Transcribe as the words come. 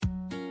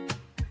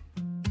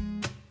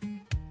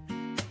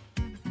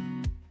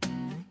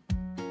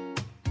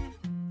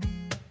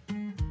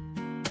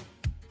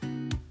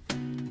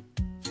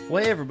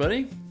Well, hey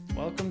everybody,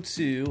 welcome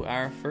to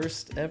our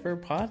first ever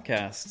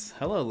podcast.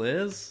 Hello,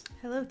 Liz.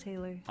 Hello,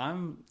 Taylor.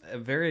 I'm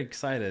very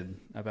excited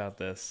about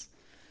this,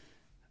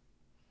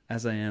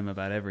 as I am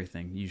about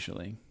everything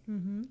usually,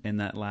 and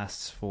that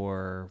lasts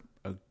for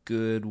a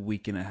good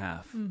week and a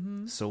half.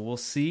 So we'll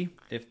see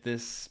if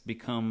this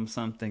becomes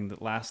something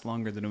that lasts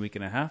longer than a week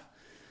and a half,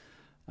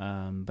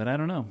 but I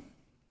don't know.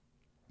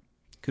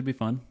 Could be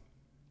fun.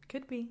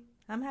 Could be.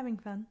 I'm having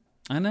fun.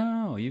 I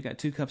know, you got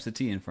 2 cups of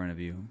tea in front of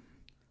you.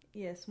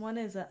 Yes, one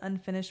is an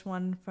unfinished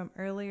one from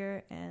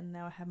earlier, and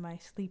now I have my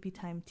sleepy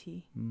time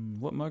tea.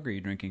 What mug are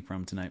you drinking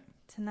from tonight?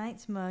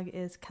 Tonight's mug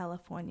is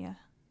California.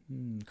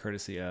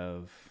 Courtesy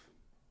of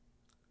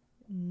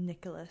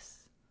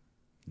Nicholas.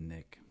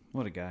 Nick.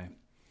 What a guy.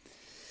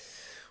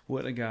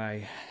 What a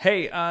guy.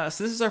 Hey,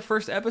 so this is our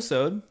first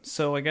episode,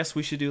 so I guess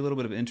we should do a little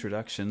bit of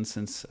introduction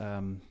since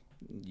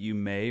you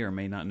may or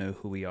may not know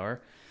who we are.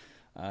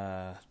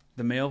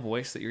 The male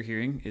voice that you're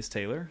hearing is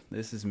Taylor.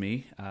 This is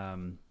me.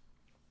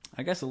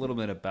 I guess a little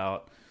bit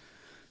about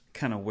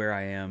kind of where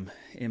I am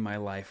in my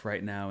life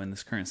right now in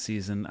this current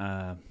season.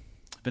 I've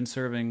been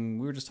serving,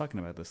 we were just talking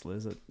about this,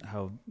 Liz,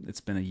 how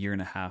it's been a year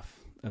and a half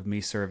of me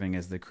serving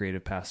as the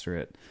creative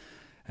pastor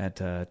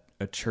at a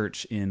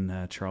church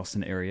in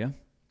Charleston area.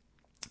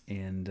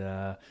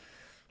 And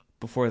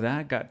before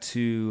that, got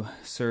to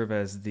serve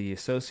as the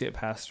associate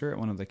pastor at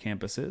one of the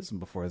campuses. And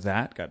before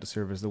that, got to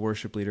serve as the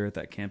worship leader at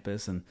that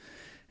campus and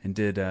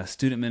did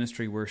student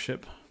ministry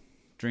worship,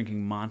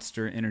 drinking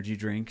Monster energy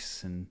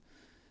drinks and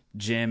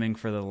jamming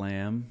for the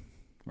Lamb.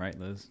 Right,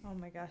 Liz? Oh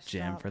my gosh.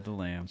 Jam stop. for the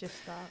Lamb. Just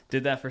stop.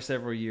 Did that for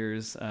several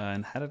years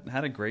and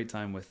had a great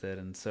time with it.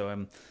 And so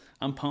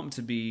I'm pumped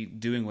to be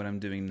doing what I'm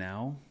doing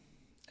now.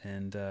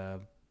 And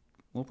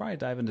we'll probably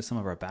dive into some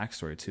of our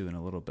backstory too in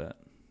a little bit,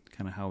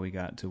 kind of how we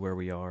got to where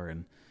we are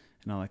and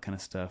all that kind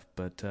of stuff.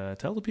 But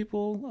tell the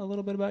people a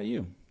little bit about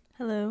you.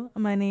 Hello,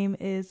 my name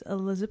is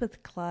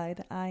Elizabeth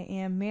Clyde. I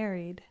am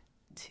married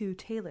to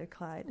Taylor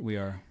Clyde. We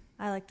are.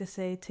 I like to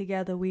say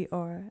together we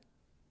are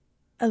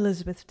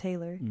Elizabeth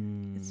Taylor.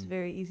 It's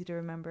very easy to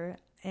remember.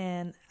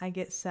 And I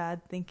get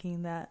sad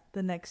thinking that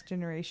the next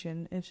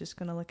generation is just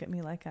going to look at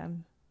me like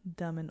I'm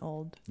dumb and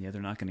old. Yeah,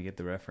 they're not going to get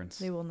the reference.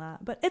 They will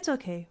not. But it's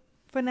okay.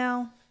 For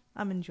now,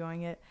 I'm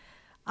enjoying it.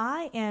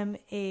 I am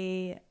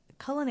a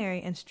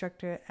culinary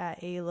instructor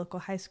at a local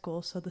high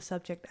school. So the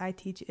subject I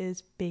teach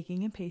is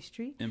baking and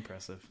pastry.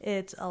 Impressive.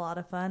 It's a lot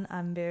of fun.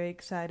 I'm very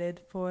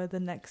excited for the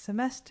next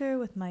semester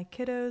with my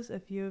kiddos. A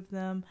few of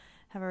them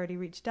have already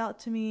reached out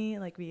to me,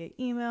 like via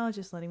email,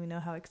 just letting me know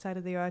how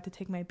excited they are to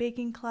take my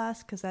baking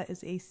class, because that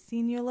is a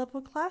senior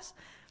level class,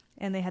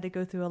 and they had to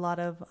go through a lot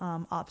of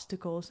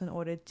obstacles in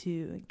order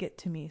to get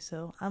to me.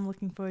 So I'm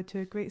looking forward to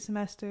a great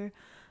semester.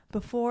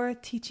 Before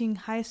teaching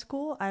high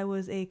school, I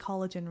was a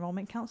college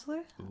enrollment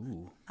counselor.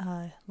 Ooh.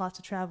 Lots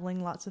of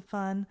traveling, lots of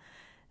fun.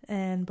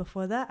 And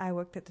before that, I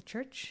worked at the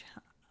church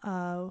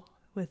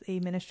with a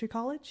ministry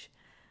college.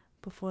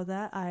 Before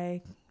that,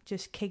 I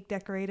just cake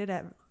decorated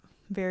at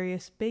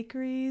various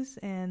bakeries,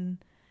 and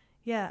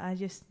yeah, I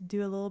just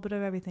do a little bit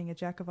of everything, a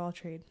jack of all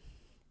trade.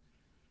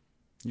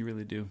 You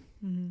really do.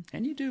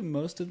 And you do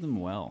most of them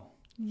well.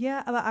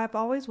 Yeah, but I've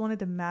always wanted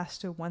to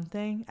master one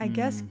thing. I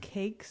guess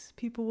cakes,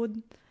 people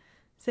would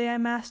say I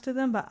master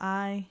them, but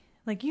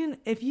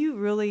if you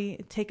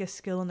really take a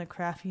skill in the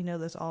craft, you know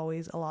there's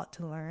always a lot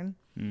to learn.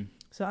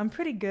 So I'm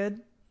pretty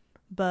good,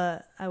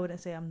 but I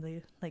wouldn't say I'm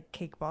the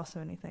cake boss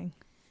or anything.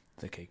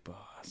 The cake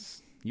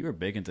boss. You were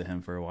big into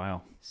him for a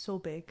while. So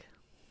big.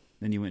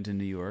 Then you went to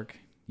New York.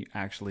 You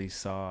actually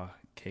saw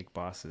cake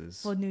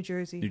bosses. Well, New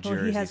Jersey. New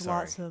Jersey, he has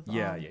sorry. lots of.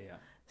 Yeah.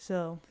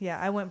 So yeah,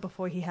 I went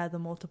before he had the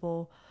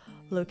multiple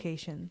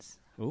locations.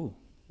 Ooh,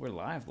 we're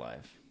live.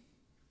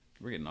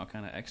 We're getting all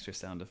kind of extra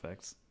sound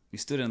effects. You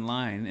stood in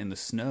line in the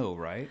snow,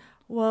 right?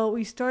 Well,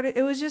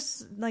 it was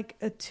just like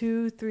a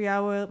 2-3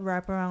 hour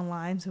wraparound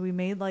line. So we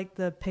made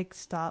the pit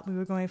stop. We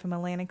were going from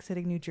Atlantic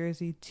City, New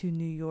Jersey to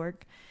New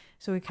York.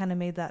 So we kind of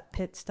made that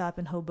pit stop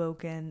in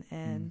Hoboken,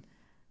 and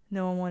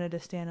no one wanted to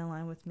stand in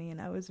line with me.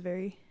 And I was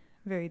very,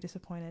 very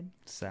disappointed.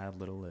 Sad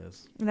little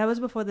Liz. And that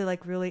was before they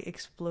really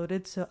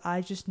exploded. So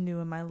I just knew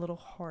in my little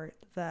heart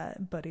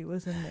that Buddy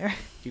was in there.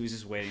 He was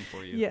just waiting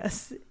for you.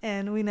 Yes.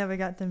 And we never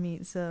got to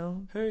meet.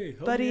 So Hey,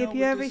 help Buddy, me if out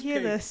you with ever this hear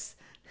cake. this,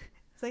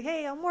 it's like,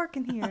 hey, I'm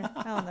working here.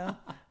 I don't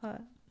know.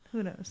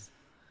 Who knows?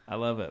 I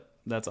love it.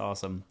 That's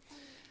awesome.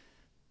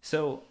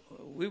 So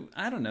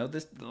I don't know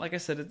this. Like I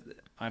said,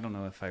 I don't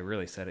know if I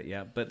really said it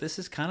yet, but this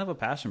is kind of a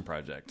passion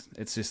project.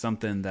 It's just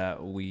something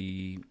that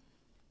we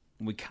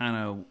kind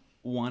of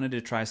wanted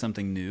to try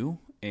something new.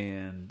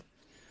 And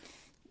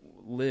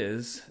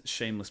Liz,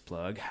 shameless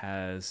plug,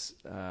 has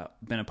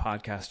been a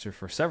podcaster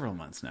for several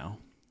months now,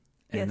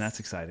 and Yes. that's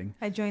exciting.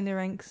 I joined the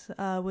ranks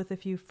with a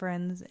few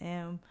friends,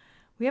 and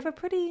we have a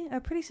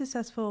pretty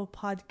successful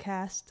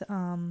podcast.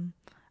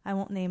 I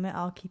won't name it.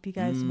 I'll keep you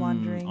guys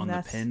wondering. On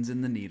the pins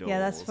and the needles. Yeah,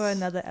 that's for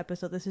another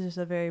episode. This is just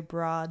a very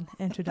broad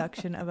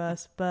introduction of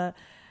us. But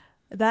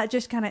that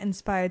just kind of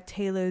inspired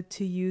Taylor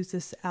to use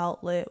this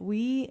outlet.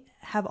 We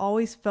have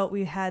always felt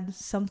we had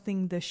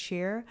something to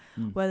share,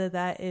 whether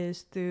that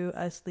is through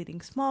us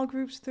leading small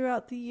groups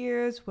throughout the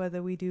years,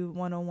 whether we do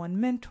one-on-one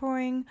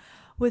mentoring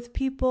with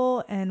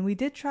people. And we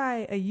did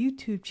try a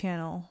YouTube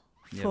channel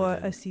for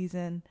a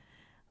season,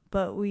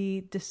 but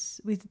we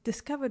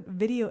discovered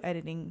video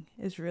editing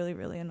is really,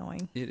 really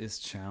annoying. It is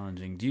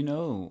challenging. Do you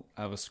know,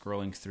 I was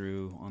scrolling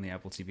through on the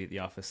Apple TV at the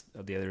office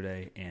the other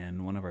day,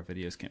 and one of our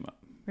videos came up.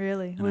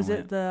 Really? And Was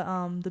it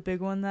the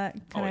big one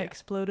that kind of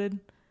exploded?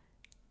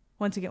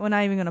 Once again, we're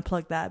not even going to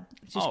plug that.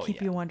 Just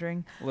keep you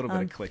wondering. A little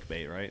bit of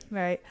clickbait, right?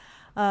 Right.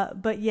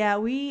 But yeah,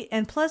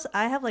 and plus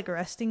I have like a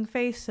resting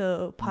face,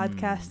 so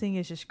podcasting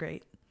is just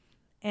great.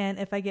 And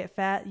if I get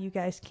fat, you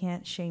guys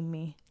can't shame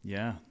me.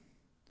 Yeah.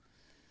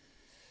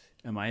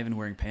 Am I even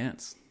wearing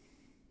pants?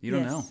 You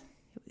don't know.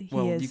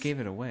 You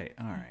gave it away.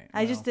 All right.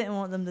 I just didn't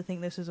want them to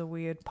think this was a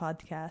weird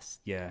podcast.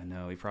 Yeah,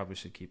 no, we probably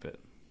should keep it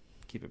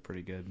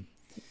pretty good.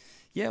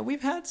 Yeah,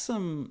 we've had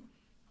some.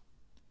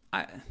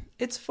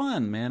 It's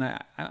fun, man.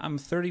 I'm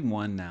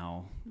 31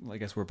 now. I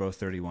guess we're both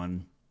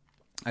 31.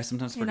 I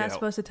sometimes forget. You're not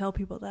supposed to tell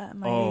people that at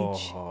my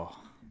age.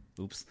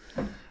 Oops.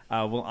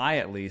 Well, I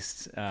at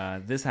least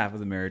this half of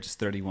the marriage is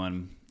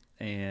 31,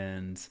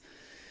 and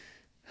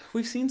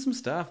we've seen some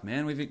stuff,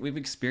 man. We've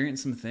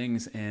experienced some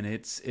things, and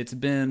it's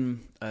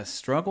been a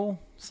struggle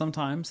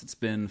sometimes. It's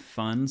been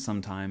fun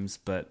sometimes,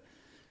 but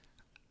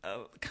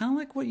kind of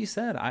like what you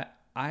said,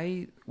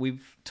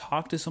 we've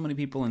talked to so many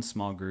people in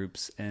small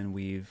groups, and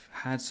we've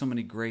had so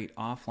many great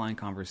offline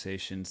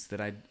conversations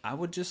that I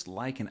would just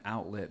like an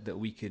outlet that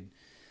we could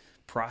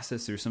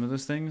process through some of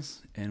those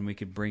things, and we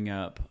could bring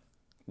up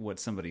what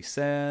somebody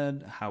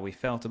said, how we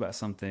felt about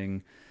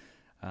something.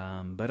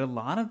 But a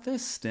lot of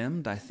this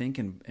stemmed, I think,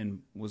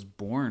 and was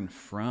born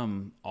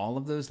from all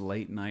of those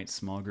late night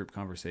small group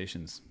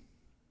conversations.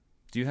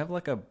 Do you have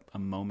like a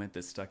moment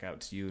that stuck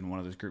out to you in one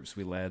of those groups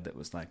we led that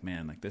was like,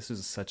 man, like this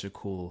is such a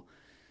cool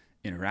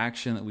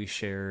interaction that we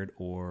shared,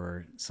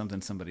 or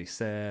something somebody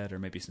said, or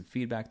maybe some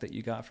feedback that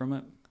you got from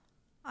it?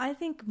 I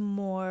think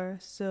more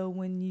so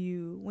when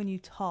you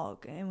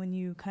talk and when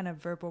you kind of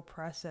verbal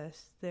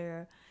process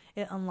there,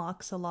 it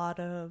unlocks a lot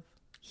of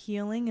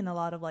healing and a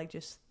lot of like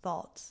just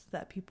thoughts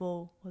that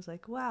people was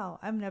like, wow,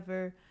 I've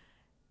never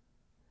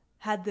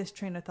had this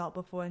train of thought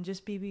before, and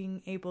just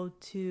being able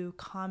to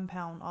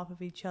compound off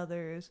of each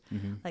other's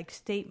like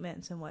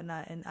statements and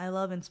whatnot. And I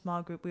love in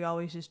small group, we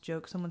always just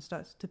joke, someone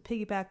starts to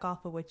piggyback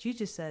off of what you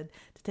just said,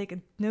 to take a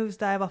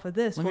nosedive off of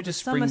this. Let me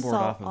just springboard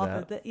off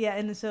of that. Yeah,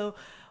 and so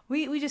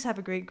we just have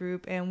a great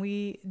group, and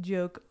we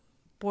joke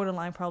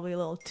borderline probably a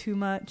little too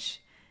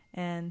much.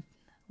 And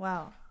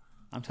wow.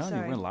 I'm telling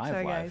you, we're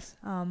live. Guys.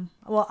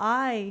 Well,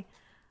 I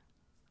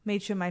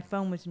made sure my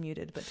phone was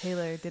muted, but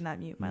Taylor did not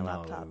mute my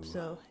laptop,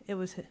 so it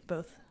was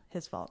both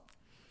his fault.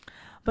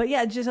 But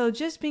yeah,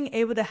 just being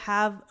able to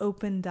have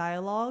open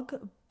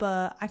dialogue.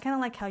 But I kind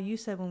of like how you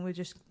said when we were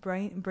just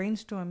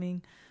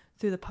brainstorming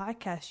through the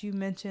podcast, you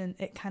mentioned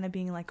it kind of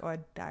being like our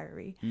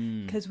diary,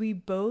 because we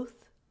both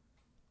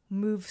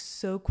move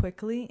so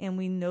quickly, and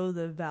we know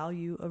the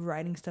value of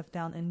writing stuff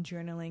down and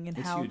journaling, and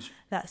how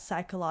that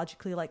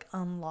psychologically like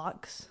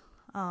unlocks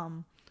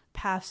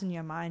paths in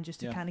your mind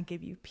just to kind of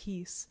give you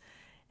peace.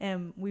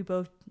 And we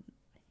both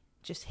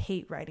just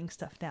hate writing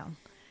stuff down.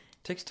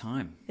 It takes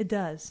time. It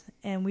does.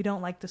 And we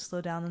don't like to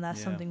slow down, and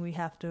that's something we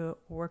have to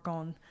work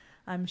on,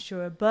 I'm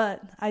sure.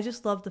 But I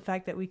just love the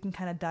fact that we can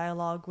kind of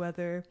dialogue,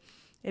 whether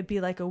it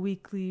be like a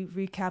weekly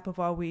recap of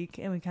our week,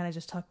 and we kind of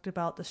just talked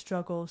about the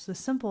struggles, the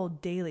simple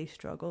daily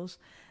struggles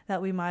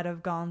that we might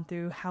have gone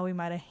through, how we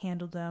might have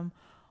handled them.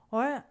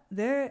 Or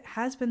there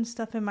has been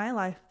stuff in my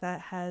life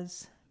that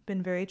has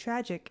been very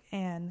tragic,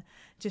 and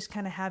just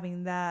kind of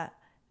having that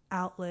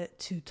outlet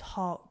to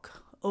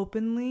talk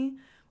openly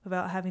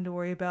without having to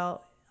worry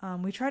about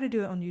we try to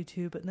do it on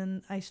YouTube, but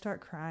then I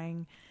start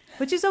crying,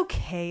 which is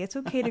okay. It's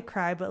okay to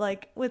cry, but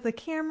like with a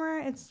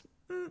camera, it's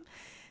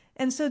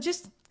and so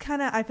just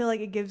kind of I feel like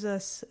it gives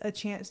us a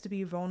chance to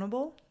be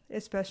vulnerable,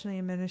 especially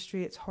in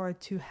ministry. It's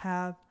hard to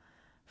have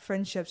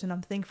friendships, and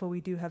I'm thankful we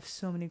do have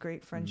so many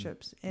great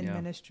friendships in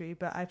ministry,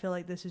 but I feel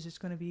like this is just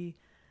going to be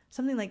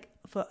something like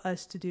for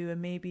us to do,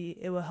 and maybe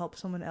it will help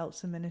someone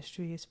else in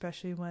ministry,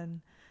 especially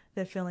when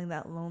they're feeling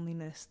that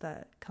loneliness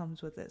that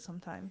comes with it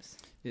sometimes.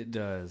 It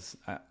does.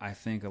 I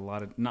think a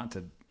lot of, not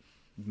to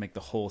make the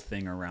whole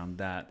thing around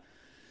that,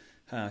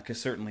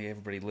 because certainly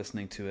everybody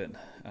listening to it,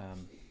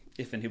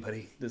 if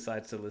anybody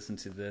decides to listen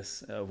to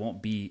this,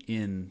 won't be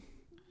in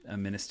a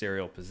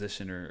ministerial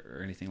position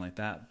or anything like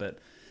that, but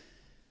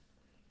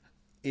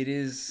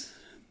it's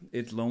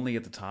lonely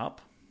at the top,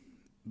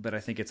 but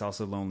I think it's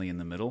also lonely in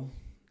the middle,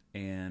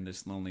 and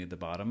it's lonely at the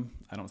bottom.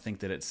 I don't think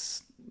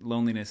that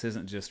loneliness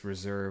isn't just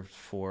reserved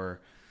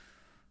for,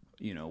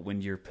 when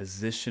your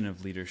position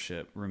of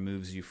leadership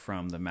removes you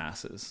from the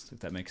masses, if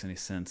that makes any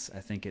sense.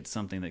 I think it's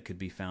something that could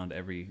be found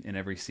in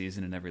every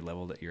season and every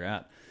level that you're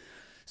at.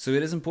 So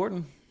it is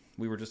important.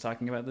 We were just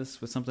talking about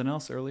this with something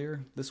else earlier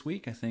this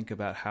week, I think,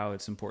 about how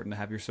it's important to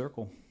have your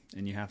circle,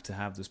 and you have to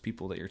have those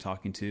people that you're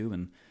talking to,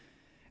 and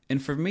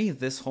And for me,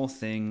 this whole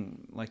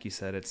thing, like you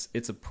said,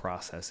 it's a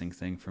processing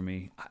thing for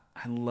me.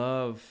 I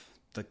love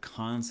the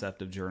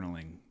concept of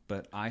journaling,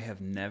 but I have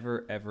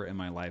never, ever in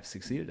my life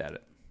succeeded at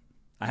it.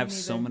 I have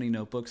so many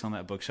notebooks on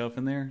that bookshelf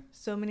in there.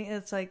 So many,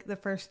 it's like the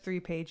first 3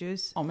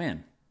 pages. Oh,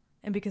 man.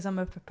 And because I'm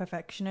a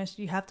perfectionist,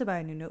 you have to buy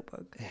a new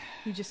notebook.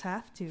 You just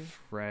have to.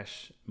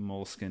 Fresh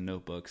moleskin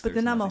notebooks. But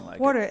then I'm a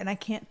hoarder and I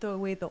can't throw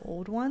away the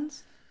old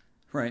ones.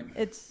 Right.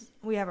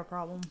 We have a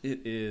problem.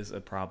 It is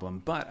a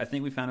problem. But I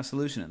think we found a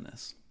solution in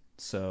this.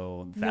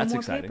 So that's no more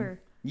exciting. Paper.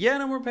 Yeah,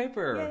 no more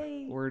paper.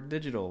 Yay. We're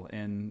digital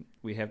and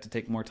we have to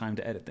take more time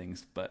to edit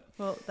things. But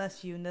well,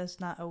 that's you, and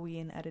that's not a we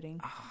in editing.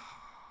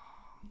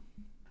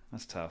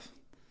 That's tough.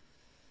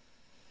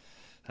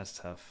 That's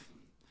tough.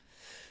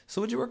 So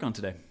what'd you work on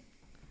today?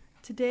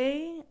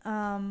 Today,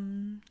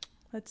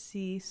 let's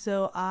see.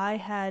 So I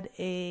had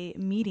a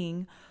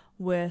meeting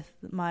with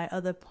my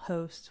other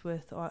hosts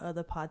with our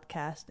other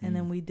podcast, and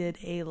then we did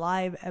a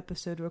live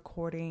episode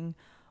recording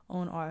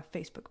on our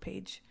Facebook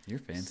page. You're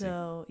fancy.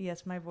 So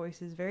yes, my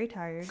voice is very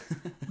tired.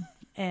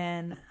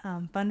 And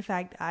fun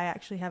fact, I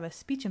actually have a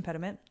speech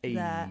impediment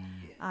that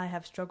I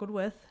have struggled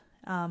with.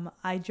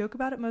 I joke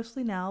about it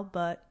mostly now,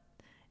 but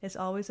it's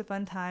always a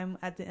fun time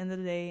at the end of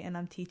the day, and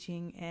I'm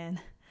teaching,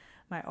 and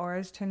my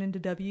R's turn into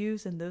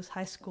W's, and those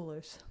high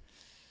schoolers,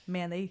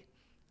 man, they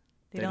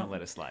don't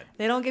let it slide.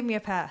 They don't give me a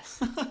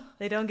pass.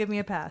 They don't give me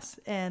a pass.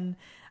 And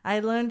I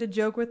learned to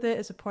joke with it.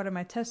 It's a part of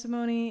my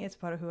testimony. It's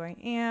part of who I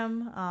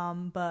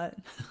am. But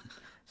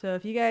so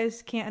if you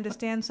guys can't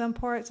understand some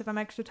parts, if I'm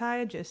extra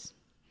tired,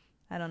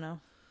 I don't know.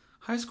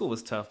 High school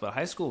was tough, but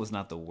high school was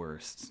not the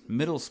worst.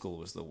 Middle school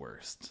was the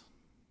worst.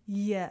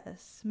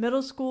 Yes.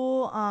 Middle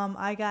school,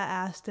 I got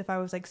asked if I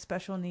was like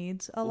special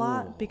needs a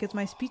lot because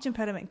my speech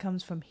impediment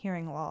comes from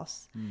hearing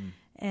loss.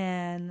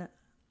 And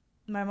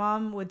my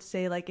mom would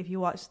say, like, if you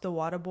watch The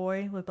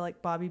Waterboy with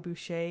like Bobby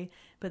Boucher,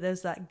 but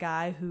there's that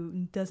guy who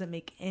doesn't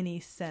make any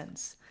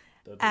sense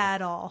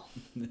at all.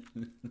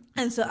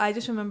 And so I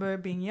just remember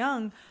being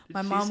young.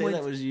 Did she say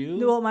that was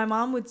you? Well, my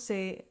mom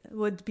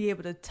would be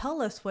able to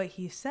tell us what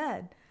he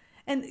said.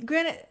 And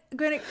granted,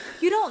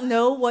 you don't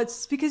know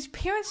because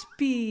parents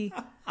be.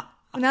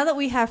 Now that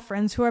we have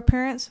friends who are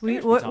parents,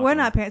 we're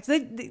not parents.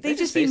 They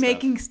just be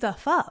making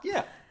stuff up.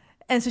 Yeah.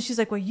 And so she's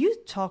like, well, you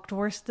talked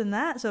worse than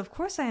that. So of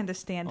course I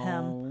understand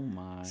him. Oh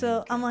my. So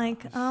gosh. I'm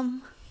like,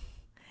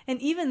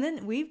 and even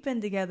then we've been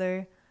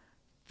together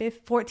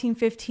 14,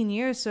 15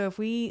 years. So if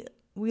we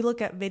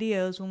look at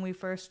videos when we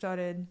first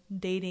started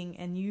dating,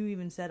 and you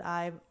even said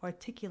I've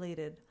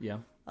articulated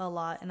a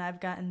lot, and I've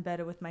gotten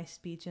better with my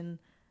speech, and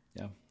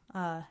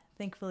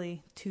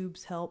thankfully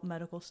tubes help,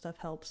 medical stuff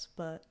helps,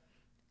 but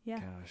yeah.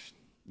 Gosh.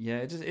 Yeah,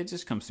 it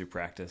just comes through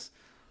practice.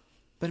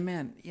 But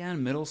man,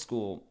 in middle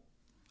school,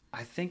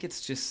 I think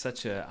it's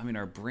just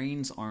our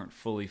brains aren't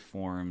fully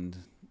formed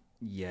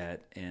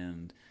yet.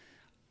 And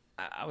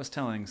I was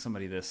telling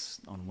somebody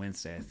this on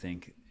Wednesday, I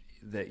think,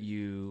 that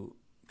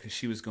because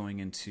she was going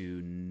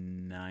into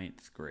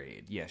 9th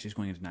grade. Yeah, she's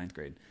going into 9th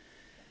grade.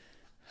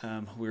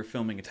 We were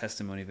filming a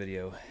testimony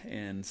video,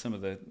 and some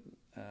of the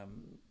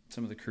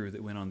crew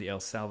that went on the El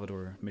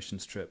Salvador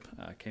missions trip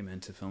came in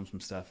to film some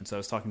stuff. And so I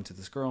was talking to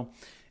this girl,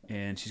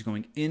 and she's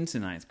going into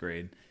 9th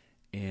grade.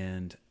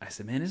 And I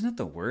said, man, isn't it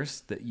the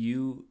worst that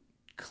you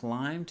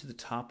climbed to the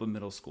top of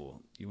middle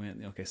school? You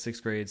went, okay,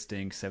 6th grade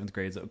stinks, 7th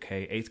grade's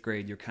okay, 8th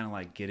grade, you're kind of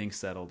like getting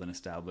settled and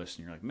established.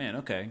 And you're like, man,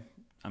 okay,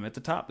 I'm at the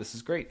top. This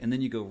is great. And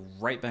then you go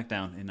right back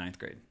down in 9th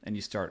grade, and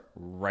you start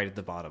right at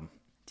the bottom.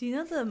 Do you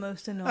know the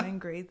most annoying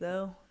grade,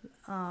 though,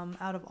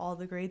 out of all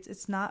the grades?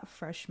 It's not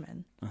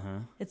freshmen.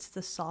 It's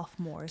the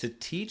sophomores. To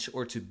teach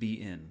or to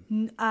be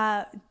in?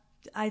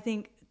 I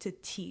think to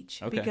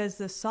teach. Okay. Because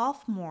the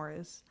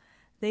sophomores,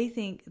 they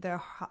think they're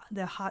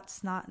hot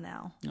snot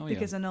now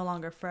because they're no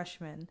longer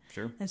freshmen.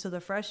 Sure. And so the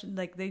freshmen,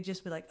 like, they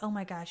just be like, oh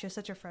my gosh, you're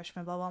such a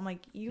freshman, blah, blah. I'm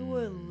like, you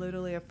were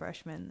literally a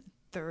freshman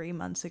 3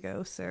 months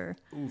ago, sir.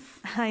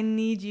 Oof. I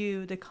need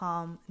you to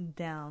calm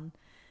down.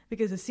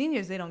 Because the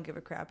seniors, they don't give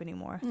a crap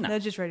anymore. No. They're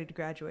just ready to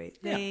graduate.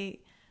 They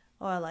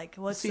are like,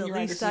 what's the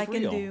least I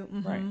can do?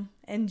 Mm-hmm. Right.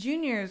 And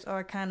juniors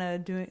are kind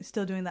of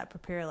still doing that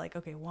prepare, like,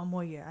 okay, one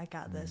more year, I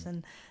got this.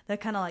 And they're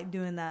kind of like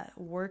doing that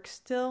work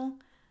still.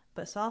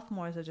 But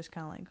sophomores are just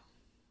kind of like,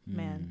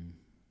 man,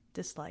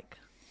 dislike.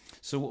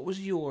 So what was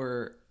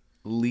your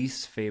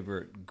least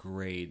favorite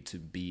grade to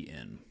be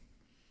in?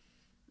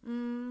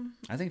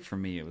 I think for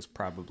me, it was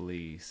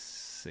probably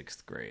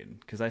 6th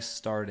grade. Because I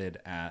started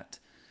at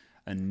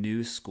a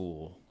new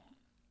school,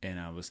 and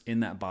I was in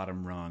that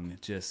bottom rung,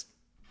 just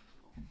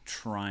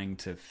trying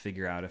to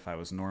figure out if I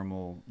was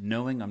normal,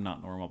 knowing I'm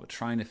not normal, but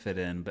trying to fit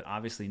in, but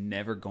obviously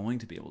never going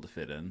to be able to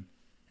fit in.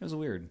 It was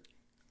weird.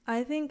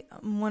 I think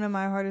one of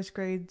my hardest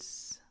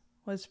grades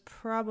was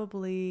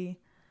probably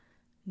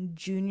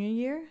junior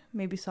year,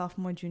 maybe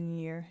sophomore,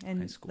 junior year.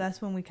 And that's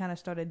when we kind of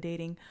started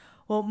dating.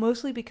 Well,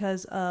 mostly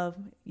because of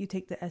you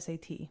take the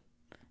SAT.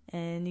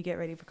 And you get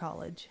ready for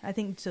college. I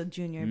think so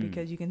junior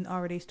because you can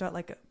already start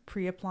like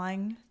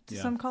pre-applying to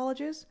some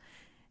colleges.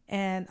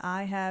 And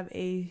I have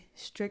a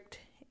strict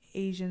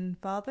Asian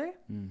father.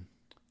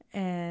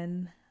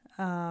 and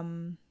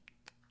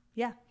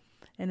yeah,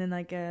 and then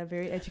like a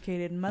very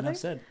educated mother. Enough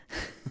said.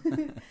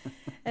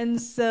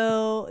 And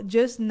so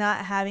just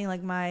not having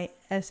like my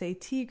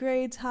SAT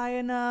grades high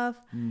enough,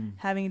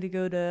 having to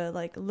go to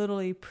like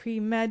literally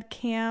pre-med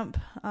camp.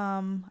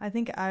 I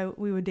think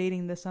we were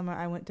dating this summer.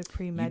 I went to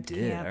pre-med You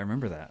did. camp. I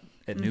remember that.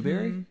 At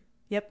Newberry?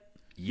 Yep.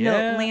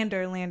 Yeah. No,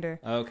 Lander.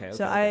 Okay.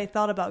 So I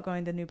thought about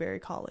going to Newberry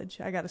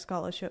College. I got a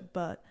scholarship,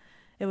 but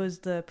it was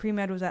the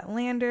pre-med was at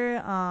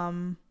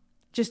Lander.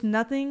 Just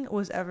nothing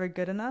was ever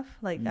good enough.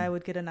 Like I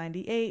would get a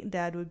 98.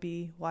 Dad would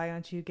be, why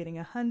aren't you getting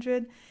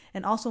 100?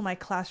 And also my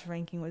class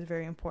ranking was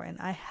very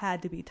important. I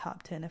had to be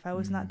top 10. If I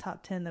was not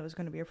top 10, that was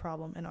going to be a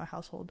problem in our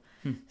household.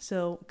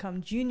 So come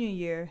junior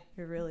year,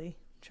 you're really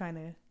trying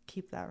to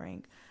keep that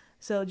rank.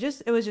 So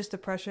it was just a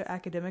pressure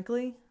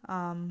academically.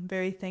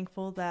 Very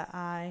thankful that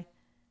I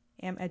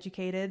am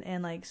educated,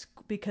 and like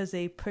because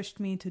they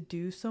pushed me to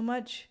do so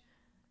much,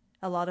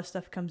 a lot of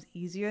stuff comes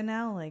easier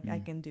now. Like I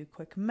can do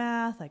quick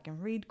math, I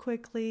can read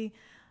quickly.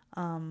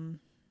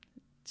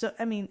 So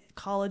I mean,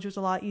 college was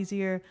a lot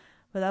easier,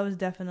 but that was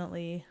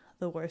definitely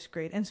the worst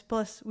grade. And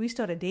plus, we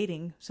started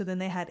dating, so then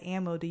they had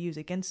ammo to use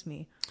against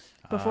me.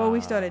 Before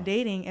we started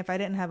dating, if I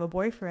didn't have a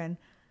boyfriend,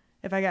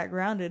 if I got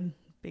grounded,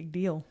 big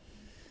deal.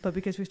 But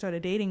because we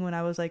started dating when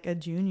I was like a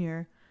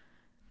junior,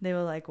 they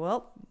were like,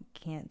 well,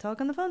 can't talk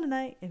on the phone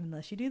tonight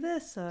unless you do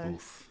this.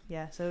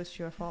 Yeah, so it's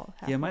your fault.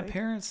 Halfway. Yeah, my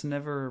parents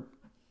never...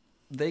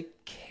 They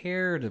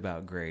cared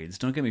about grades.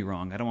 Don't get me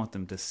wrong. I don't want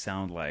them to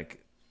sound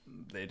like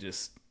they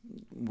just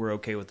were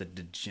okay with a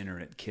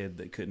degenerate kid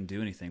that couldn't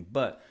do anything.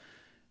 But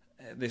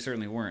they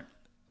certainly weren't.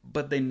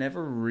 But they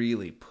never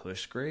really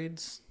pushed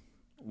grades,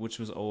 which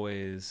was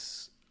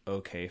always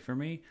okay for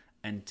me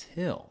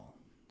until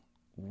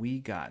we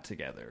got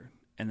together.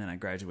 And then I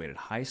graduated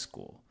high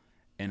school.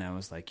 And I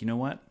was like, you know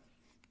what?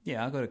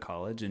 Yeah, I'll go to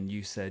college. And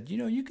you said,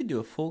 you could do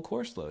a full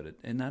course load,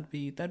 and that'd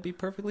be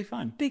perfectly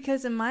fine.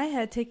 Because in my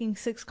head, taking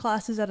 6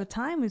 classes at a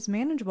time is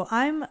manageable.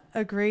 I'm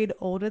a grade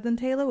older than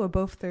Taylor. We're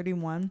both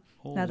 31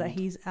 now that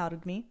he's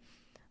outed me.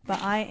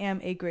 But I am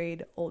a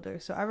grade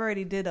older. So I've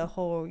already did a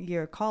whole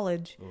year of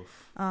college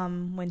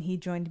when he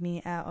joined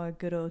me at our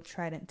good old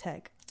Trident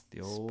Tech.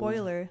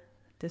 Spoiler,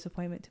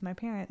 disappointment to my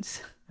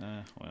parents.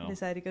 Well,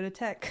 Decided to go to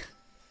Tech.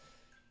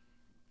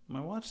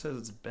 My watch says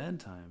it's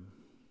bedtime.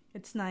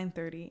 It's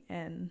 9:30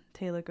 and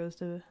Taylor goes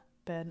to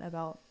bed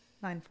about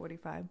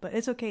 9:45. But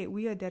it's okay.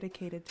 We are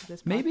dedicated to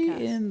this podcast. Maybe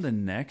in the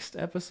next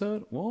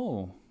episode.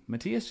 Whoa,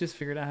 Matthias just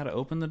figured out how to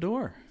open the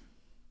door.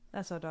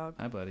 That's our dog.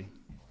 Hi, buddy.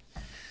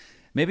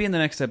 Maybe in the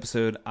next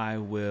episode I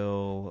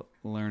will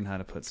learn how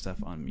to put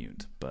stuff on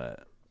mute,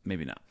 but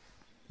maybe not.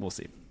 We'll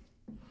see.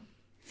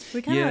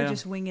 We kind of are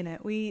just winging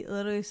it. We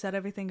literally set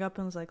everything up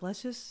and was like,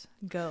 let's just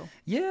go.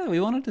 Yeah,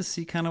 we wanted to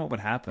see kind of what would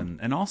happen.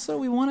 And also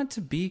we wanted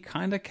to be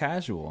kind of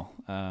casual.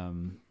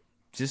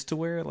 Just to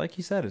where, like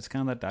you said, it's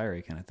kind of that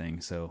diary kind of thing.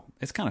 So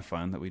it's kind of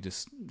fun that we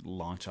just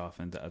launch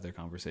off into other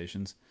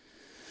conversations.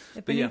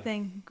 If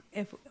anything,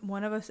 if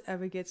one of us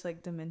ever gets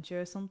like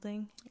dementia or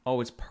something.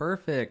 Oh, it's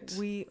perfect.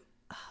 Notebook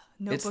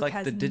it's like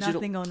has the digital,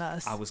 nothing on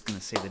us. I was going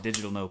to say the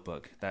digital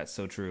notebook. That's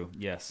so true.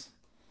 Yes.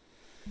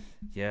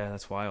 Yeah,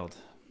 that's wild.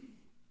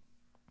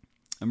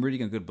 I'm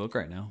reading a good book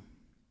right now.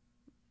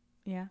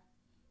 Yeah.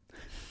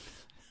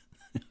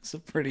 It's a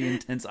pretty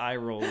intense eye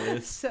roll,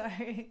 Liz.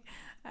 Sorry.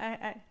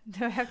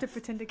 Do I have to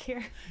pretend to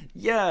care?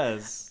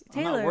 Yes.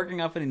 Taylor, I'm not working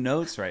off any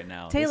notes right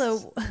now. Taylor,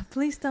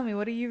 please tell me,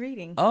 what are you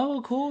reading?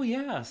 Oh, cool.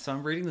 Yeah. So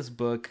I'm reading this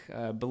book.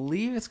 I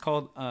believe it's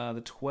called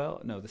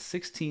the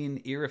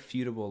 16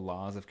 Irrefutable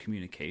Laws of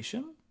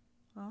Communication.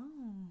 Oh.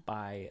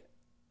 By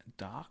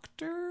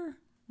Dr.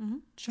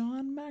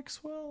 John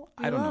Maxwell.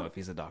 I don't know if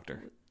he's a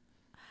doctor.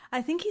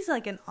 I think he's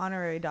like an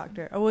honorary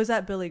doctor. Or was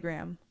that Billy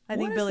Graham? I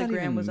think Billy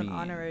Graham was an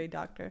honorary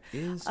doctor.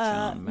 Is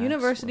John Maxwell.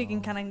 University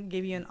can kind of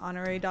give you an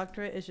honorary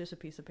doctorate. It's just a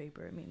piece of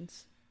paper. It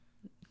means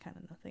kind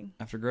of nothing.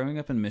 After growing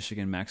up in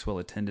Michigan, Maxwell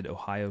attended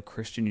Ohio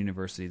Christian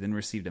University, then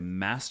received a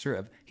master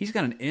of... He's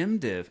got an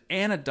MDiv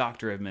and a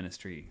doctor of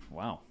ministry.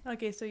 Wow.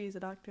 Okay, so he's a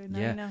doctor. Now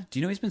yeah. you know. Do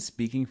you know he's been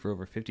speaking for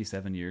over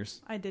 57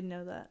 years? I did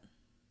know that.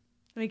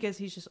 Because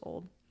he's just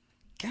old.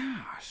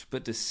 Gosh,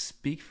 but to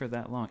speak for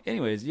that long.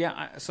 Anyways,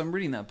 yeah, so I'm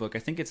reading that book. I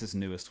think it's his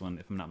newest one,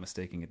 if I'm not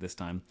mistaken, at this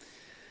time.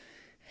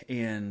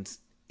 And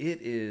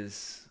it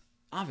is,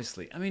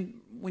 obviously, I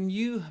mean, when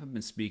you have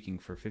been speaking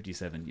for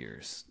 57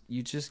 years,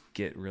 you just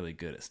get really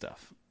good at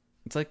stuff.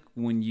 It's like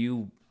when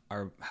you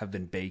have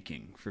been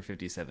baking for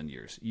 57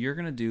 years. You're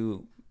going to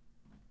do,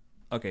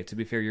 okay, to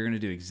be fair, you're going to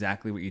do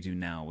exactly what you do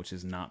now, which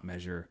is not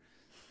measure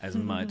as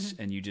much,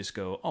 and you just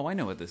go, oh, I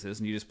know what this is,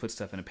 and you just put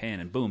stuff in a pan,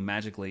 and boom,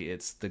 magically,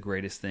 it's the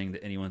greatest thing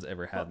that anyone's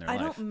ever had in their life.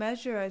 I don't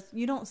measure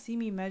you don't see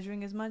me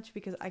measuring as much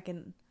because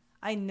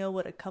I know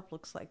what a cup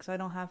looks like, so I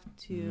don't have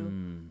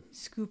to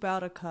scoop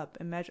out a cup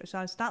and measure. So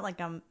it's not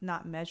like I'm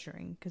not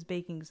measuring, because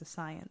baking is a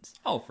science.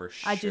 Oh, for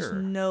sure. I just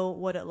know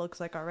what it looks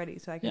like already,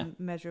 so I can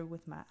measure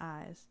with my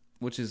eyes.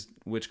 Which is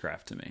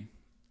witchcraft to me.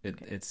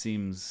 It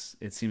seems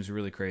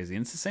really crazy,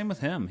 and it's the same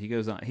with him. He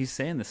goes on. He's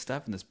saying this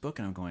stuff in this book,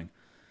 and I'm going,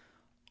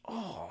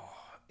 oh,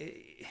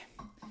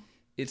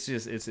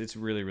 it's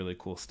really, really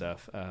cool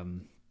stuff.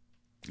 And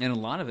a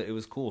lot of it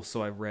was cool.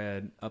 So I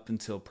read up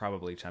until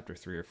probably chapter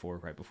 3 or 4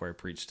 right before I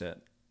preached at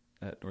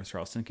North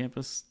Charleston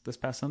campus this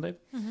past Sunday.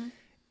 Mm-hmm.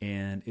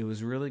 And it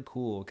was really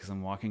cool because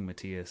I'm walking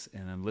Matthias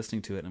and I'm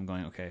listening to it and I'm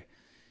going, okay,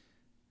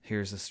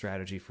 here's a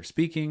strategy for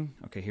speaking.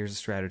 Okay, here's a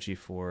strategy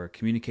for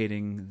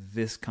communicating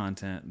this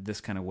content this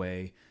kind of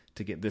way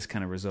to get this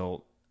kind of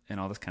result and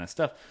all this kind of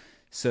stuff.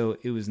 So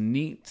it was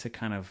neat to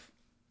kind of,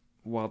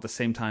 while at the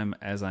same time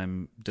as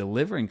I'm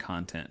delivering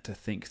content, to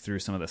think through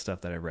some of the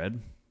stuff that I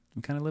read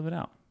and kind of live it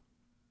out.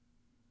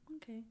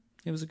 Okay.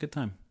 It was a good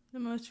time. The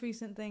most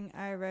recent thing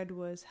I read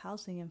was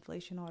housing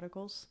inflation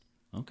articles.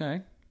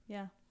 Okay.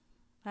 Yeah.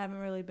 I haven't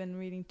really been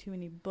reading too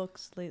many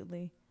books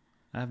lately.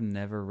 I've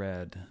never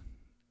read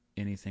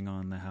anything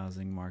on the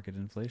housing market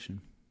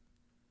inflation.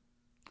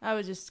 I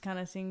was just kind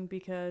of seeing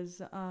because,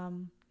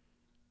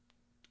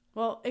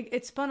 well,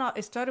 it spun off.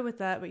 It started with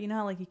that, but you know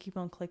how like you keep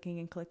on clicking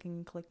and clicking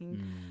and clicking.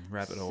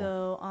 Rabbit hole.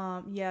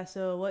 So, yeah.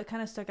 So what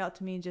kind of stuck out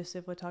to me, just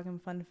if we're talking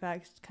fun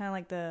facts, kind of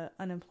like the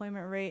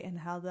unemployment rate and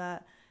how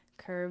that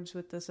curves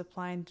with the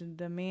supply and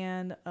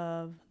demand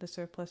of the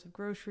surplus of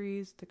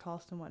groceries, the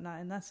cost and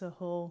whatnot, and that's a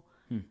whole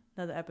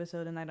another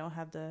episode, and I don't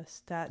have the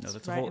stats. No,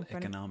 that's right a whole in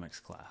front economics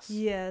class.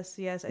 Yes,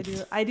 I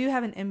do. I do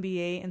have an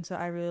MBA, and so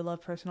I really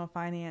love personal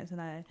finance,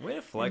 and I way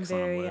to flex am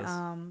very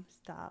on Liz.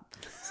 Stop.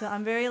 So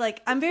I'm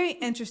very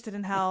interested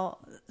in how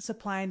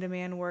supply and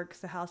demand works,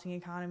 the housing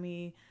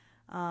economy,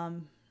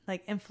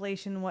 like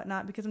inflation and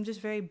whatnot, because I'm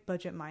just very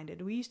budget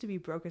minded. We used to be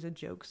broke as a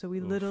joke, so we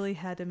literally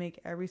had to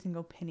make every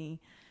single penny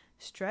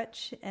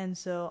stretch. And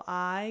so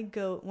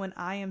when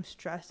I am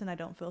stressed and I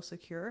don't feel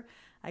secure,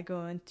 I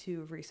go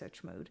into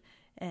research mode.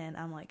 And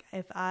I'm like,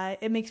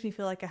 it makes me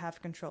feel like I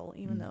have control,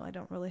 even though I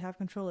don't really have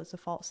control. It's a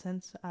false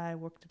sense. I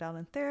worked it out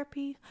in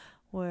therapy.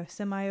 We're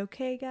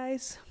semi-okay,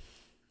 guys.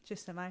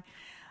 Just semi.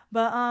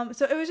 But,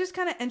 so it was just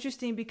kind of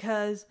interesting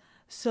because,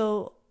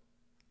 so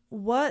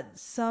what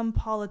some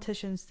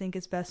politicians think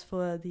is best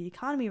for the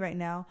economy right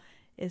now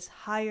is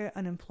higher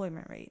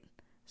unemployment rate.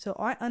 So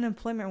our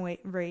unemployment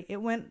rate,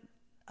 it went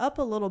up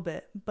a little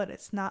bit, but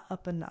it's not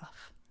up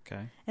enough.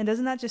 Okay. And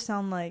doesn't that just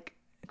sound like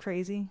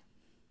crazy?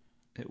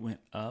 It went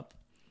up,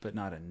 but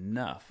not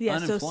enough. Yeah,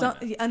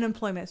 Unemployment.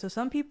 Unemployment. So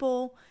some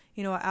people,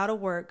 are out of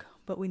work,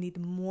 but we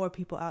need more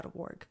people out of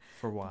work.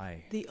 For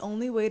why? The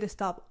only way to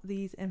stop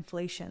these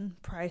inflation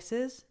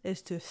prices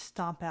is to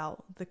stomp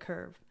out the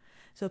curve.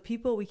 So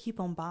we keep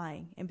on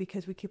buying, and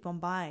because we keep on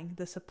buying,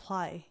 the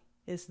supply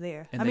is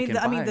there. And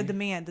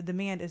the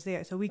demand is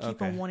there. So we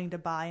keep on wanting to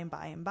buy and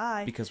buy and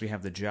buy because we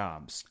have the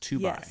jobs to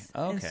buy.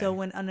 Okay. And so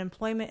when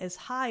unemployment is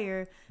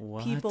higher,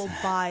 people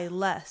buy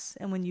less.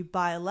 And when you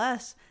buy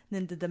less,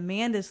 then the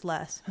demand is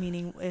less,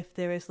 meaning if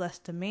there is less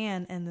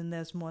demand and then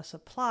there's more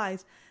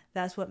supplies,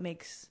 that's what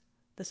makes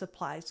the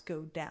supplies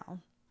go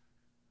down.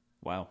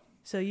 Wow.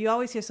 So you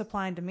always hear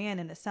supply and demand,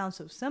 and it sounds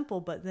so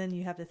simple, but then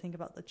you have to think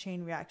about the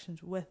chain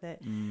reactions with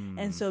it.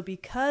 And so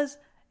because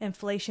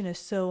inflation is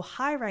so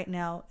high right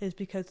now is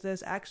because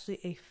there's actually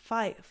a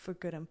fight for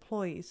good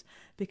employees.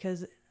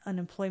 Because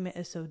unemployment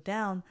is so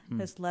down,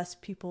 there's less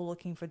people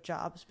looking for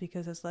jobs.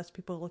 Because there's less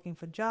people looking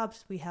for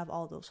jobs, we have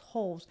all those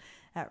holes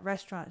at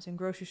restaurants and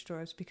grocery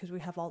stores. Because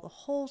we have all the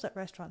holes at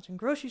restaurants and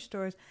grocery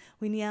stores,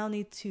 we now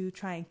need to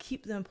try and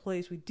keep the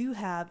employees we do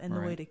have, and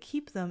the way to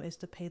keep them is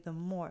to pay them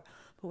more.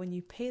 But when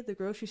you pay the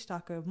grocery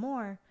stocker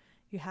more,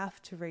 you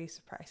have to raise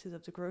the prices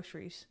of the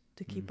groceries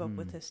to keep up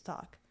with his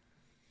stock.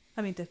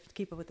 To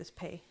keep up with his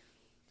pay.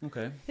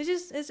 Okay.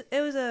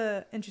 It was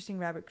a interesting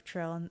rabbit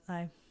trail, and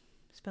I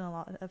spent a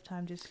lot of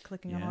time just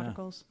clicking on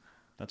articles.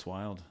 That's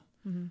wild.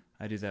 Mm-hmm.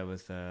 I do that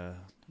with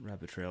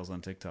rabbit trails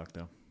on TikTok,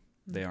 though.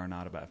 Mm-hmm. They are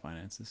not about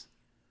finances.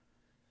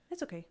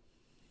 It's okay.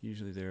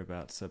 Usually they're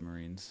about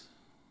submarines.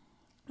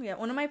 Yeah,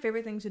 one of my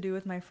favorite things to do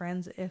with my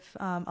friends, if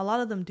a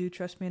lot of them do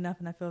trust me enough,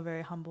 and I feel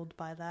very humbled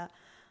by that,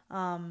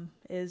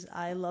 is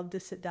I love to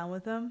sit down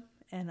with them,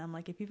 and I'm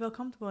like, if you feel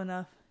comfortable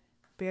enough,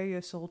 bare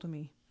your soul to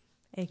me.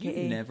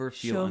 AKA, you never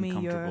feel show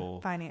uncomfortable me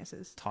your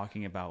finances.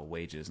 Talking about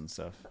wages and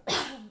stuff.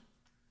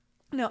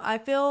 No, I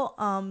feel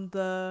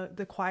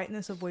the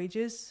quietness of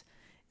wages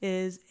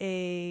is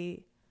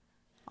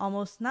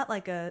almost not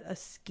like a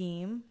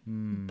scheme,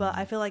 but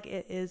I feel like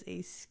it is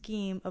a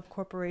scheme of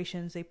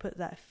corporations. They put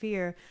that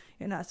fear.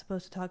 You're not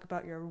supposed to talk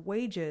about your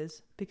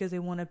wages because they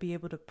want to be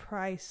able to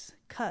price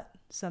cut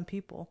some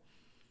people.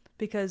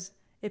 Because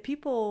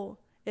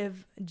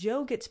if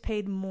Joe gets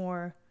paid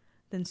more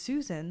than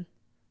Susan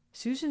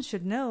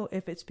should know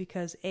if it's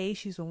because A,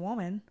 she's a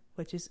woman,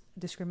 which is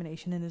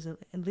discrimination and is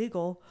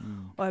illegal,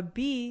 or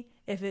B,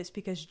 if it's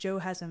because Joe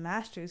has a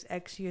master's,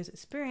 X years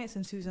experience,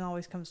 and Susan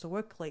always comes to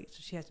work late, so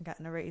she hasn't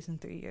gotten a raise in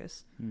 3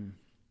 years.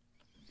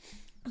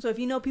 So if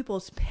you know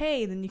people's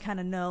pay, then you kind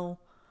of know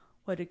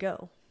where to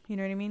go. You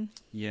know what I mean?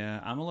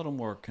 Yeah, I'm a little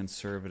more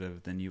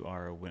conservative than you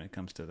are when it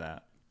comes to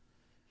that.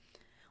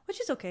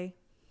 Which is okay.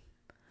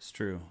 It's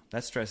true.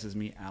 That stresses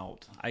me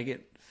out. I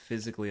get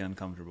physically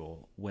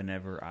uncomfortable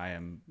whenever I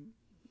am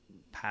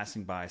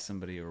passing by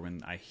somebody or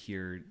when I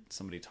hear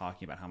somebody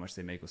talking about how much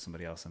they make with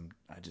somebody else,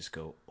 I just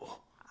go, oh.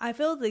 I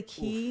feel the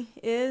key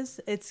is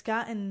it's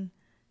gotten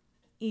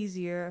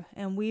easier,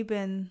 and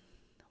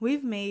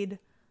we've made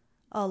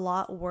a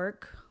lot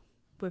work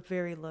with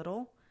very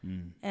little.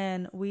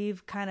 And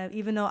we've kind of,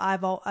 even though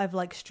I've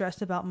like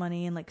stressed about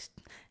money and like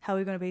how are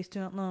we going to pay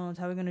student loans,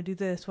 how are we going to do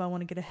this, well, I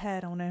want to get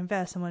ahead, I want to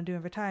invest, I want to do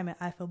in retirement,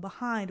 I feel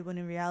behind, when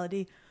in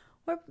reality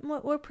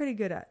we're pretty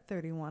good at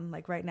 31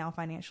 like right now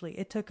financially.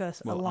 It took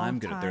us a long time. Well, I'm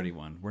good at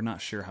 31. We're not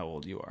sure how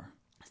old you are.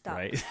 Stop.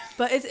 Right?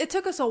 But it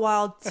took us a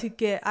while to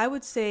get, I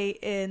would say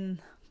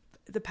in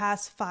the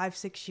past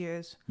 5-6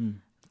 years,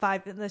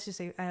 let's just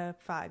say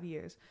 5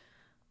 years,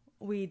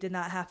 we did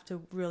not have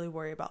to really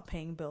worry about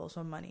paying bills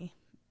or money.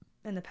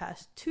 In the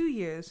past 2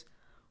 years,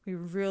 we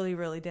really,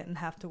 really didn't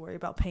have to worry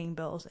about paying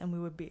bills, and we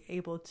would be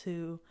able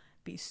to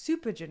be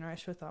super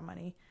generous with our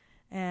money.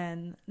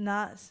 And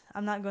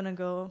I'm not going to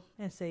go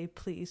and say,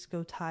 please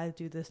go tithe,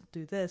 do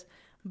this.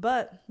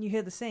 But you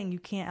hear the saying, you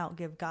can't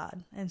outgive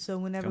God. And so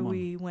whenever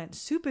we went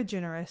super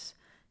generous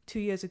 2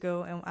 years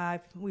ago,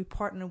 and we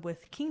partnered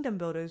with Kingdom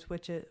Builders,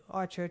 which is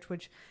our church,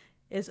 which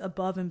is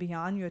above and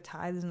beyond your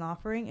tithes and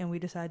offering, and we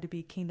decided to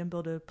be Kingdom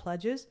Builder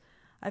pledges.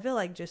 I feel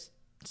like just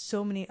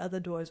so many other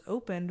doors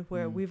opened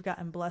where we've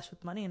gotten blessed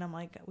with money, and I'm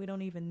like, we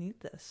don't even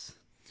need this.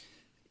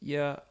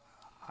 Yeah,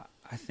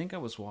 I think I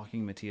was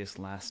walking Matthias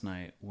last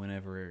night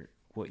whenever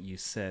what you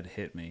said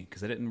hit me,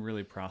 because I didn't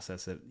really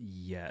process it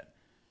yet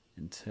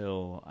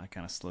until I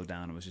kind of slowed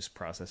down and was just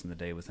processing the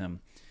day with him.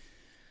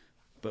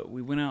 But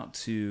we went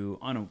out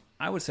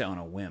I would say on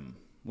a whim.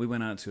 We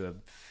went out to a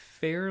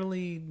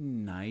fairly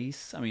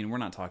nice, I mean, we're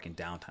not talking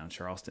downtown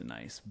Charleston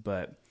nice,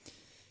 but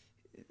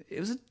it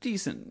was a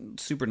decent,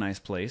 super nice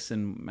place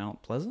in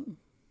Mount Pleasant.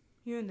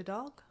 You and the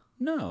dog?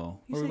 No,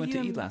 where we went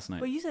to eat last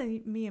night. Well, you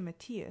said me and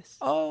Matthias.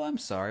 Oh, I'm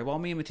sorry. While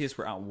me and Matthias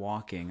were out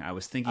walking, I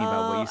was thinking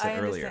about what you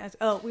said earlier.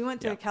 Oh, we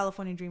went to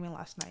California Dreaming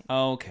last night.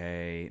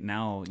 Okay,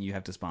 now you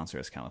have to sponsor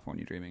us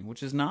California Dreaming,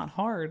 which is not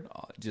hard.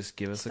 Just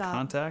give us a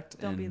contact.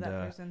 Don't be that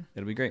person.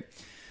 It'll be great.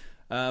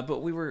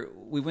 But we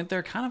went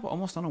there kind of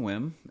almost on a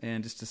whim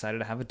and just decided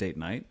to have a date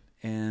night.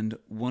 And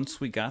once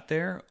we got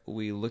there,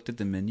 we looked at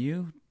the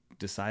menu,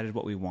 decided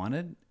what we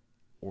wanted,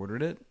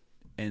 ordered it,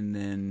 and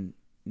then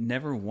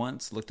never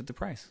once looked at the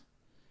price.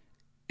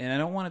 And I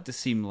don't want it to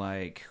seem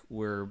like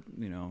we're,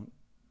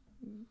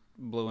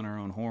 blowing our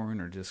own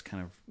horn or just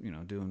kind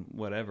of, doing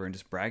whatever and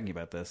just bragging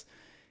about this.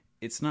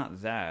 It's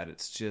not that.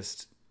 It's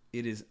just,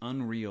 it is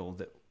unreal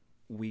that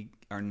we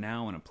are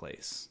now in a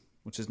place,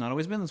 which has not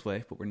always been this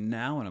way, but we're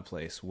now in a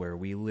place where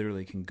we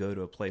literally can go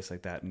to a place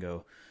like that and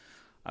go,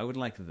 I would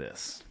like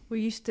this.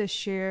 We used to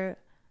share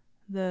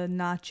the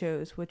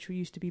nachos, which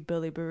used to be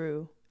Billy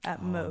Baru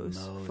at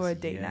Moe's for a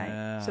date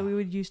night. So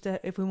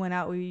if we went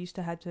out, we used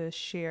to have to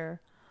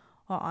share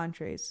our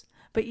entrees.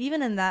 But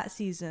even in that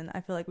season,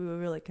 I feel like we were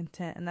really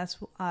content. And that's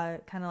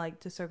kind of like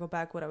to circle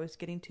back what I was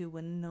getting to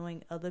when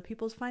knowing other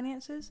people's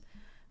finances.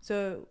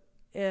 So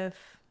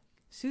if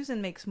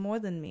Susan makes more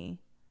than me,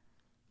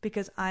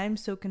 because I'm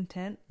so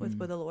content with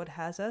where the Lord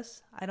has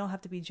us, I don't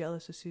have to be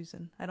jealous of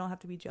Susan. I don't have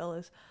to be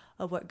jealous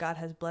of what God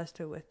has blessed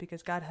her with,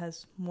 because God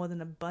has more than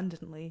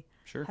abundantly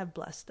have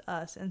blessed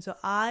us. And so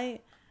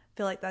I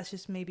feel like that's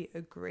just maybe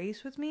a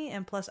grace with me.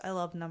 And plus, I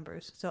love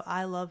numbers. So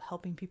I love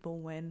helping people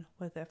win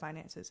with their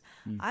finances.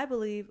 I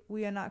believe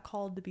we are not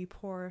called to be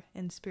poor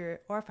in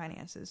spirit or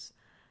finances.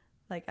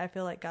 Like, I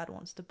feel like God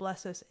wants to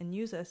bless us and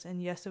use us.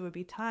 And yes, there would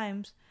be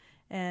times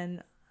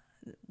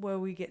where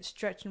we get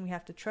stretched and we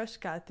have to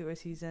trust God through a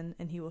season,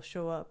 and He will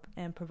show up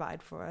and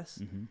provide for us.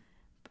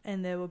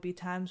 And there will be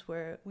times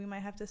where we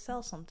might have to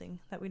sell something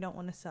that we don't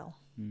want to sell.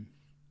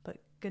 But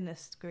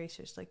goodness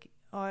gracious,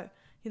 or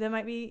there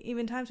might be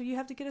even times where you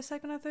have to get a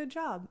second or third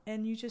job,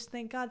 and you just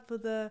thank God for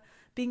the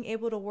being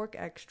able to work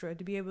extra,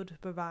 to be able to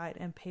provide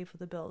and pay for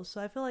the bills. So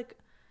I feel like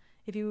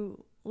if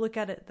you look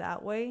at it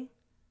that way,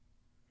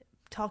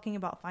 talking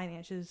about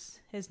finances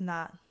is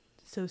not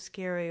so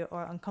scary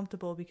or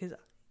uncomfortable, because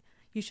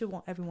you should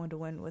want everyone to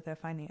win with their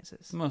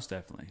finances. Most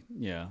definitely.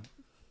 Yeah.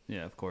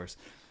 Yeah, of course.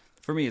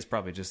 For me, it's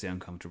probably just the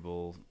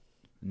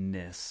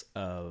uncomfortableness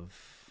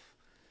of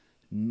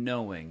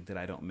knowing that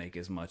I don't make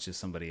as much as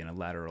somebody in a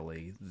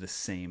laterally the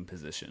same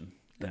position.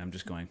 And I'm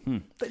just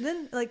going, But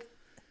then,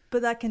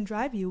 but that can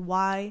drive you.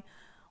 Why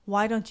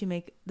don't you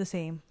make the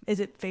same? Is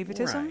it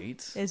favoritism?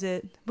 Right. Is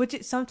it,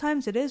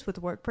 sometimes it is with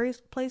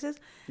workplaces.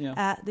 Yeah.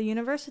 At the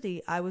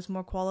university, I was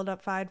more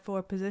qualified for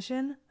a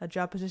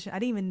job position. I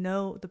didn't even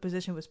know the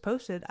position was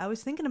posted. I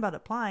was thinking about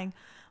applying,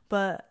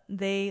 but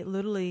they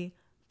literally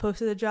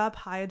posted a job,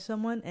 hired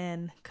someone,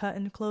 and cut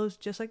and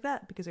closed just like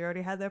that, because they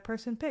already had their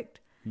person picked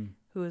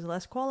who was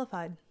less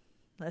qualified,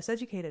 less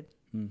educated.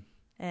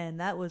 And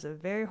that was a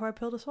very hard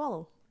pill to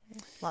swallow.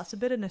 Lots of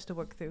bitterness to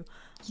work through.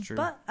 It's true.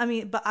 But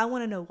I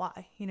want to know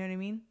why. You know what I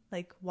mean?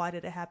 Like, why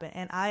did it happen?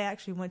 And I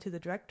actually went to the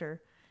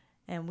director,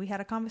 and we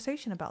had a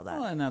conversation about that.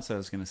 Well, and that's what I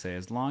was going to say.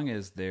 As long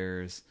as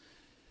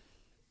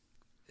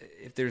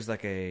if there's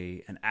like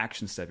an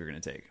action step you're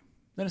going to take,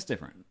 then it's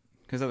different.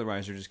 Because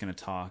otherwise you're just going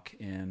to talk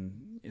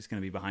and it's going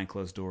to be behind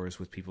closed doors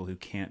with people who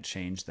can't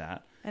change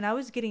that. And I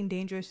was getting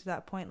dangerous to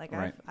that point. Like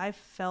Right. I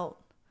felt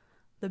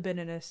the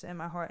bitterness in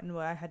my heart and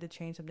where I had to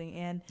change something.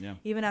 And Yeah.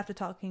 even after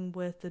talking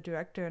with the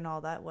director and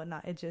all that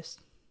whatnot, it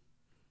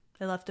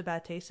left a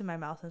bad taste in my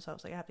mouth. And so I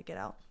was like, I have to get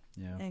out.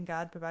 Yeah. And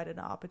God provided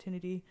an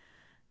opportunity.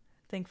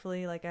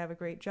 Thankfully, like I have a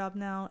great job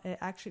now. It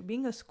actually,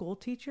 being a school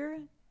teacher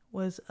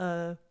was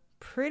a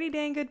pretty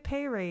dang good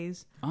pay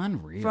raise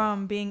Unreal.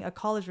 from being a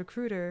college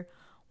recruiter,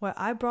 where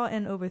I brought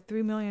in over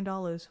 $3 million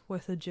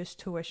worth of just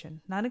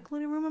tuition, not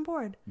including room and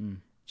board,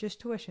 just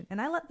tuition. And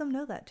I let them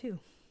know that too.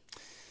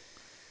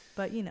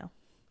 But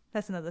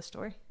that's another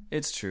story.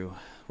 It's true.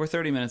 We're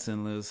 30 minutes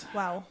in, Liz.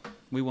 Wow.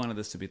 We wanted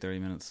this to be 30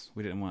 minutes.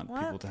 We didn't want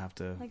people to have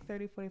to... Like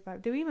 30,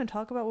 45. Did we even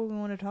talk about what we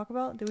wanted to talk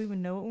about? Did we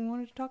even know what we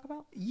wanted to talk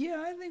about?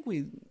 Yeah, I think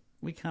we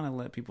kind of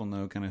let people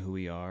know kind of who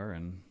we are,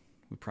 and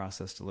we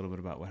processed a little bit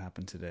about what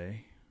happened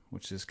today,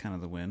 which is kind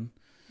of the win.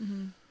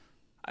 Mm-hmm.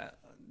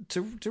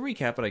 To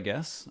recap it, I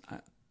guess,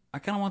 I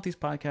kind of want these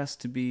podcasts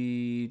to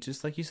be,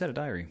 just like you said, a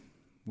diary.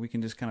 We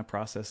can just kind of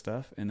process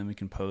stuff, and then we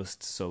can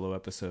post solo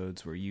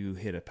episodes where you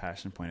hit a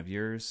passion point of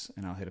yours,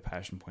 and I'll hit a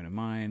passion point of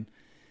mine.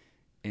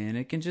 And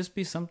it can just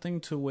be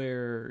something to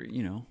where,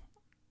 you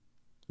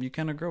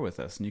kind of grow with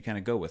us, and you kind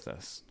of go with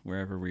us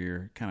wherever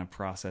we're kind of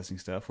processing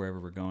stuff,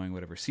 wherever we're going,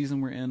 whatever season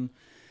we're in,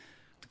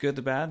 the good,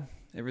 the bad,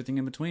 everything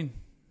in between.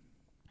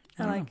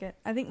 I like it.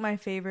 I think my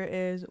favorite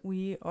is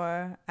we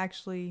are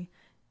actually,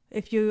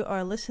 if you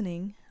are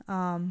listening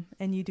and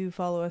you do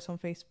follow us on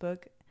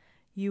Facebook,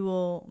 you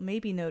will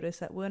maybe notice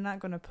that we're not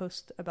going to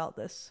post about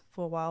this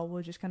for a while.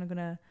 We're just kind of going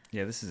to...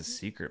 Yeah, this is a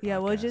secret Yeah,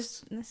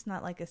 podcast. it's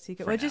not like a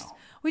secret. For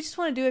We just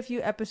want to do a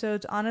few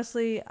episodes.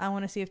 Honestly, I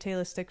want to see if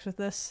Taylor sticks with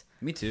this.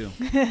 Me too.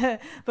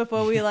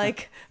 Before we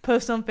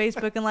post on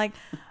Facebook and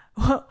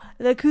well,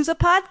 look who's a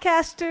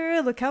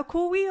podcaster. Look how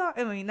cool we are.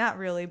 I mean, not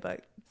really,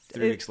 but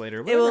 3 weeks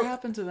later, whatever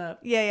happened to that?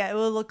 Yeah, it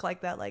will look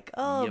like that.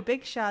 Yep.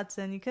 Big shots,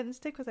 and you couldn't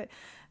stick with it.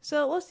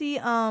 So we'll see.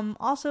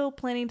 Also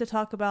planning to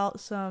talk about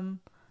some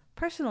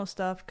personal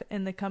stuff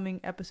in the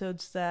coming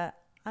episodes that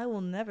I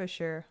will never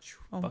share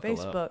on Buckle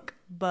Facebook, up.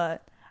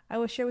 but I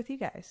will share with you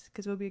guys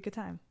because it will be a good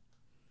time.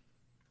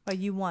 Or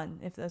you won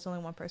if there's only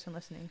one person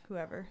listening,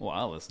 whoever. Well,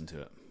 I'll listen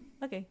to it.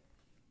 Okay.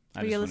 I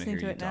But just you're want to listening hear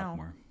to you it talk now.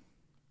 more.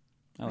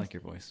 I like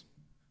your voice.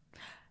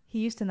 He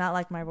used to not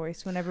like my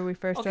voice. Whenever we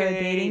first started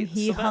dating,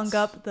 he so hung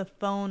that's up the a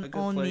phone good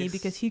on me place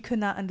because he could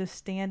not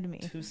understand me.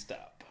 To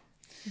stop.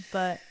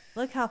 But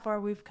look how far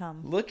we've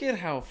come. Look at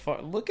how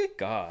far. Look at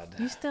God.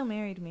 You still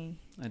married me.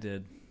 I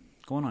did.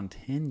 Going on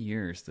 10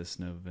 years this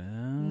November.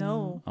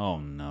 No. Oh,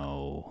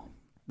 no.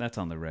 That's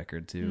on the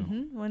record, too.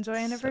 Mm-hmm. When's our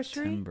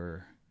anniversary?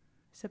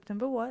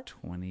 September what?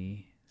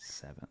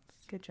 27th.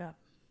 Good job.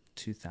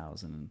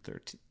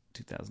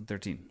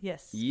 2013.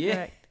 Yes. Yeah.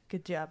 Correct.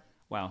 Good job.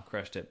 Wow,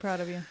 crushed it. Proud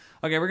of you.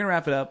 Okay, we're going to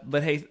wrap it up.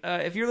 But hey,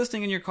 if you're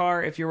listening in your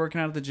car, if you're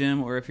working out at the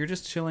gym, or if you're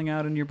just chilling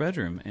out in your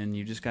bedroom and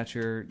you just got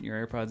your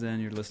AirPods in,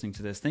 you're listening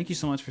to this, thank you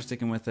so much for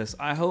sticking with us.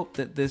 I hope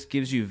that this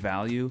gives you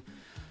value.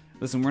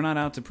 Listen, we're not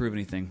out to prove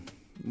anything.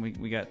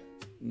 We got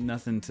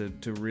nothing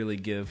to really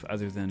give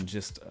other than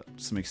just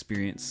some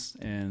experience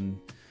and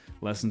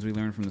lessons we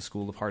learned from the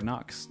School of Hard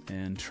Knocks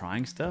and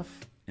trying stuff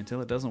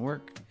until it doesn't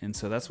work. And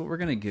so that's what we're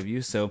going to give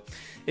you. So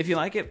if you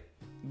like it,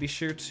 be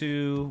sure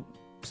to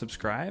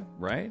subscribe,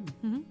 right?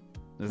 Mm-hmm.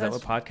 Is that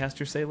what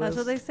podcasters say, Liz? That's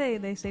what they say.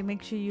 They say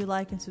make sure you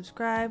like and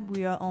subscribe.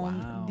 We are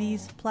on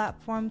these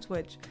platforms,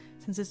 which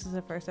since this is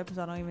the first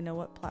episode, I don't even know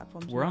what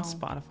platforms we're on.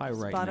 Spotify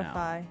right now.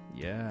 Spotify.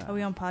 Yeah. Are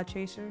we on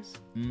Podchasers?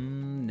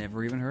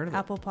 Never even heard of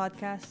Apple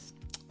Podcasts?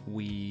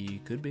 We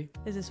could be.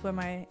 Is this where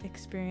my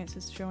experience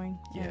is showing?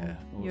 Yeah.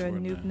 And your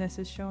noobness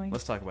is showing?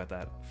 Let's talk about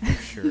that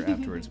for sure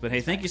afterwards. But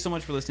hey, thank you so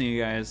much for listening,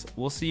 you guys.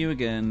 We'll see you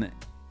again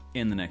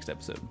in the next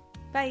episode.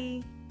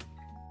 Bye.